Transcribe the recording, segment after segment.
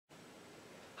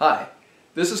Hi,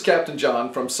 this is Captain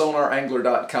John from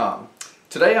SonarAngler.com.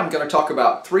 Today I'm going to talk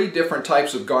about 3 different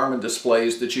types of Garmin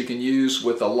displays that you can use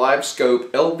with a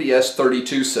LiveScope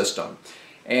LVS32 system.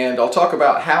 And I'll talk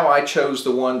about how I chose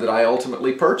the one that I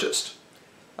ultimately purchased.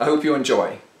 I hope you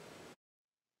enjoy.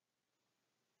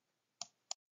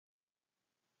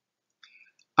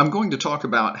 I'm going to talk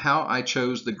about how I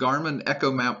chose the Garmin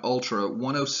Echomap Ultra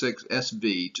 106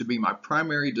 SV to be my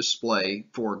primary display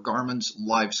for Garmin's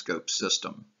LiveScope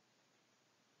system.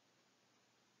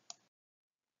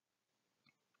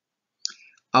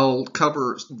 I'll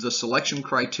cover the selection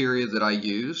criteria that I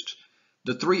used,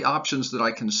 the 3 options that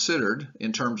I considered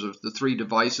in terms of the 3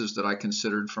 devices that I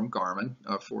considered from Garmin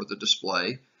for the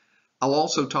display. I'll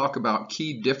also talk about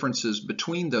key differences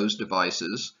between those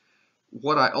devices,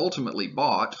 what I ultimately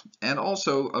bought, and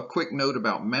also a quick note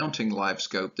about mounting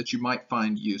LiveScope that you might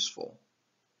find useful.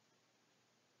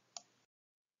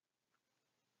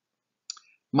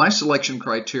 My selection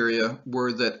criteria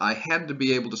were that I had to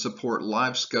be able to support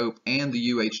LiveScope and the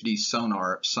UHD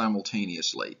sonar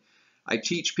simultaneously. I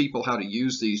teach people how to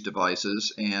use these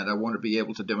devices, and I want to be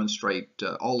able to demonstrate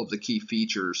all of the key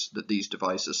features that these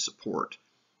devices support.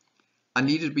 I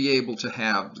needed to be able to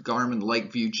have Garmin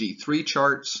Lakeview G3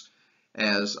 charts,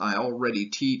 as I already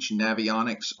teach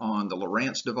navionics on the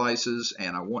Lowrance devices,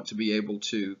 and I want to be able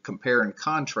to compare and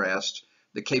contrast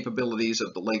the capabilities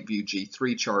of the Lakeview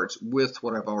G3 charts with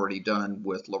what I've already done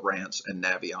with Lowrance and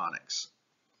navionics.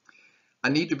 I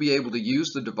need to be able to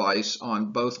use the device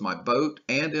on both my boat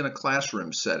and in a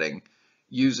classroom setting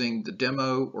using the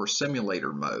demo or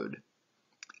simulator mode.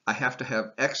 I have to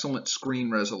have excellent screen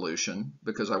resolution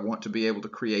because I want to be able to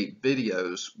create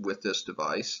videos with this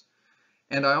device.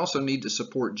 And I also need to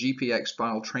support GPX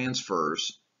file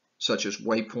transfers such as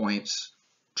waypoints,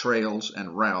 trails,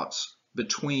 and routes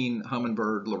between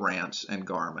Humminbird, Lowrance, and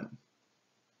Garmin.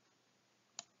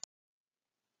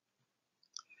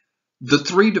 The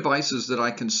 3 devices that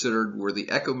I considered were the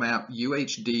Echomap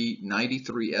UHD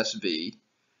 93SV,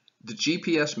 the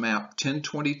GPS Map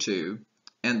 1022,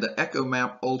 and the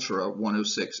Echomap Ultra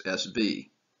 106 SV.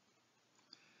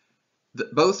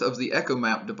 Both of the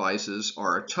Echomap devices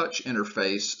are a touch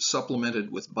interface supplemented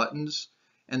with buttons,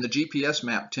 and the GPS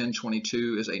Map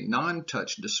 1022 is a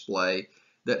non-touch display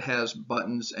that has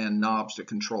buttons and knobs to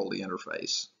control the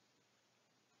interface.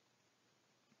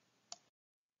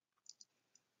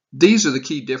 These are the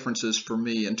key differences for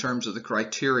me in terms of the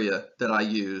criteria that I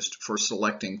used for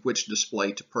selecting which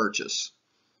display to purchase.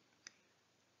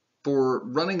 For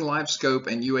running LiveScope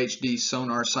and UHD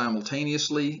sonar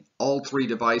simultaneously, all 3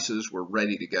 devices were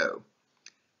ready to go.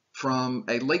 From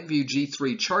a Lakeview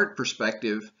G3 chart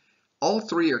perspective, all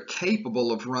 3 are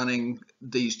capable of running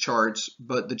these charts,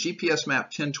 but the GPS Map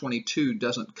 1022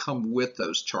 doesn't come with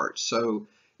those charts. So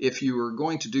if you were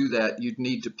going to do that, you'd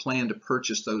need to plan to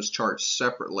purchase those charts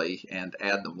separately and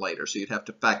add them later. So you'd have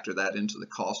to factor that into the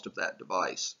cost of that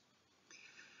device.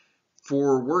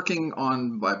 For working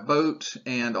on my boat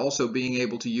and also being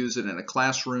able to use it in a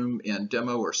classroom in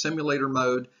demo or simulator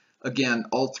mode, again,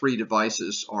 all 3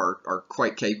 devices are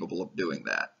quite capable of doing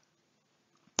that.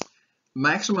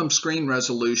 Maximum screen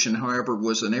resolution, however,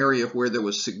 was an area where there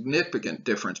was significant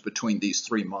difference between these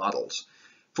 3 models.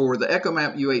 For the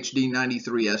Echomap UHD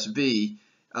 93SV,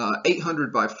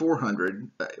 800 by 400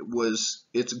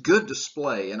 it's a good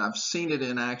display, and I've seen it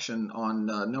in action on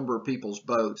a number of people's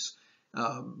boats,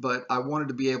 but I wanted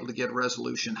to be able to get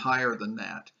resolution higher than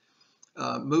that.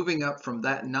 Moving up from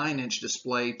that 9-inch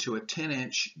display to a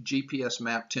 10-inch GPS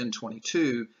Map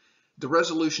 1022, the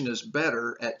resolution is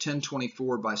better at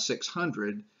 1024 by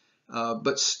 600,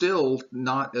 but still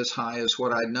not as high as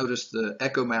what I noticed the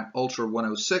Echomap Ultra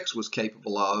 106 was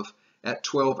capable of at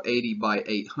 1280 by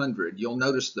 800. You'll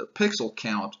notice the pixel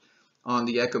count on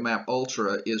the Echomap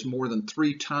Ultra is more than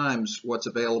 3 times what's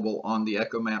available on the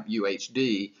Echomap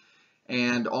UHD,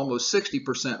 and almost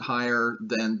 60% higher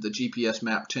than the GPS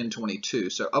Map 1022.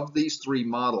 So of these 3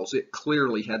 models, it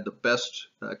clearly had the best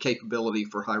capability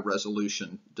for high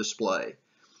resolution display.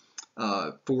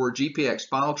 For GPX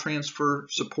file transfer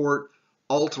support,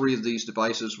 all 3 of these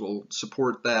devices will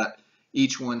support that.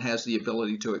 Each one has the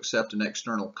ability to accept an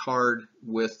external card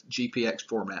with GPX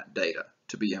format data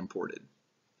to be imported.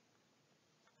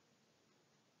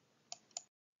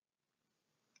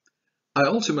 I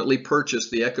ultimately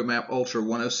purchased the Echomap Ultra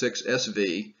 106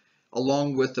 SV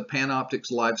along with the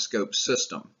Panoptix LiveScope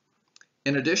system.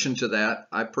 In addition to that,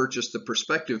 I purchased the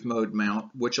perspective mode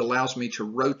mount, which allows me to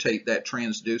rotate that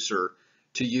transducer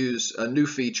to use a new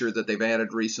feature that they've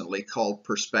added recently called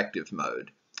perspective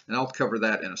mode. And I'll cover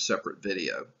that in a separate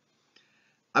video.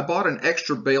 I bought an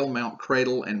extra bail mount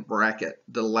cradle and bracket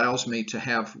that allows me to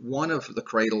have one of the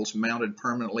cradles mounted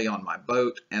permanently on my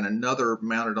boat and another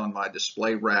mounted on my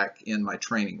display rack in my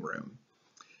training room.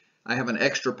 I have an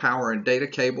extra power and data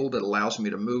cable that allows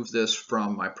me to move this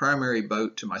from my primary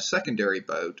boat to my secondary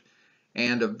boat,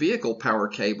 and a vehicle power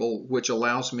cable which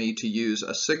allows me to use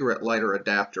a cigarette lighter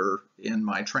adapter in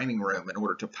my training room in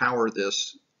order to power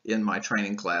this in my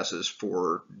training classes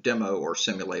for demo or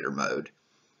simulator mode.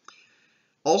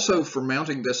 Also, for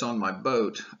mounting this on my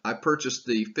boat, I purchased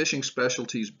the Fishing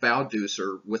Specialties bow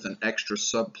deucer with an extra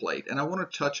subplate, and I want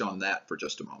to touch on that for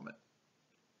just a moment.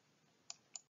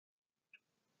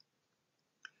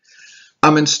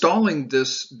 I'm installing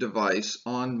this device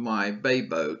on my bay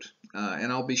boat,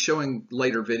 and I'll be showing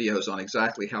later videos on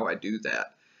exactly how I do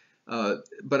that.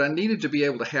 But I needed to be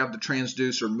able to have the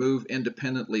transducer move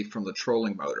independently from the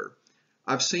trolling motor.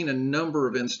 I've seen a number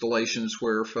of installations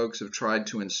where folks have tried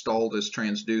to install this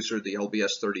transducer, the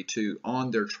LBS32, on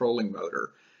their trolling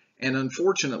motor. And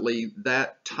unfortunately,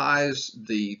 that ties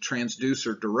the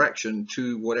transducer direction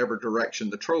to whatever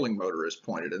direction the trolling motor is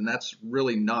pointed, and that's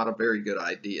really not a very good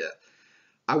idea.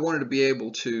 I wanted to be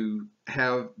able to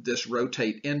have this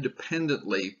rotate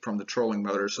independently from the trolling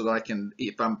motor so that I can,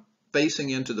 if I'm facing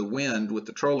into the wind with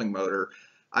the trolling motor,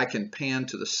 I can pan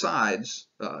to the sides,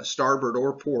 starboard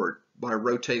or port, by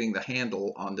rotating the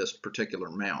handle on this particular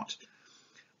mount.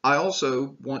 I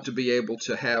also want to be able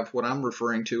to have what I'm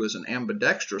referring to as an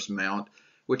ambidextrous mount,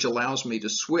 which allows me to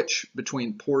switch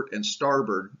between port and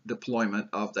starboard deployment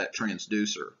of that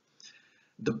transducer.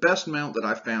 The best mount that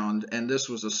I found, and this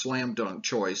was a slam dunk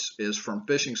choice, is from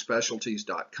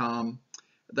fishingspecialties.com.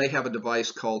 They have a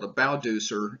device called a bow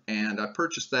deucer, and I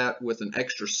purchased that with an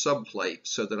extra subplate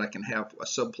so that I can have a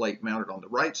subplate mounted on the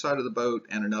right side of the boat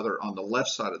and another on the left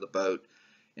side of the boat,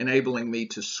 enabling me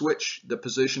to switch the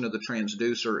position of the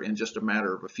transducer in just a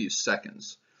matter of a few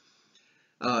seconds.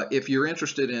 If you're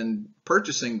interested in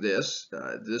purchasing this,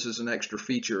 this is an extra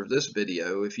feature of this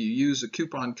video. If you use the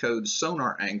coupon code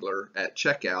SonarAngler at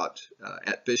checkout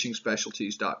at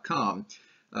fishingspecialties.com,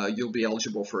 you'll be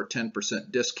eligible for a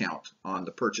 10% discount on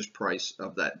the purchase price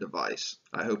of that device.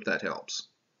 I hope that helps.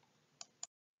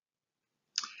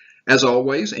 As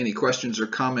always, any questions or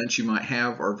comments you might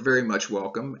have are very much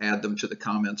welcome. Add them to the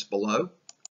comments below.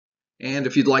 And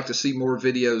if you'd like to see more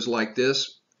videos like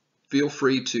this, feel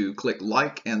free to click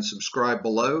like and subscribe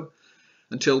below.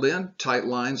 Until then, tight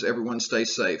lines, everyone stay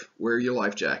safe. Wear your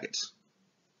life jackets.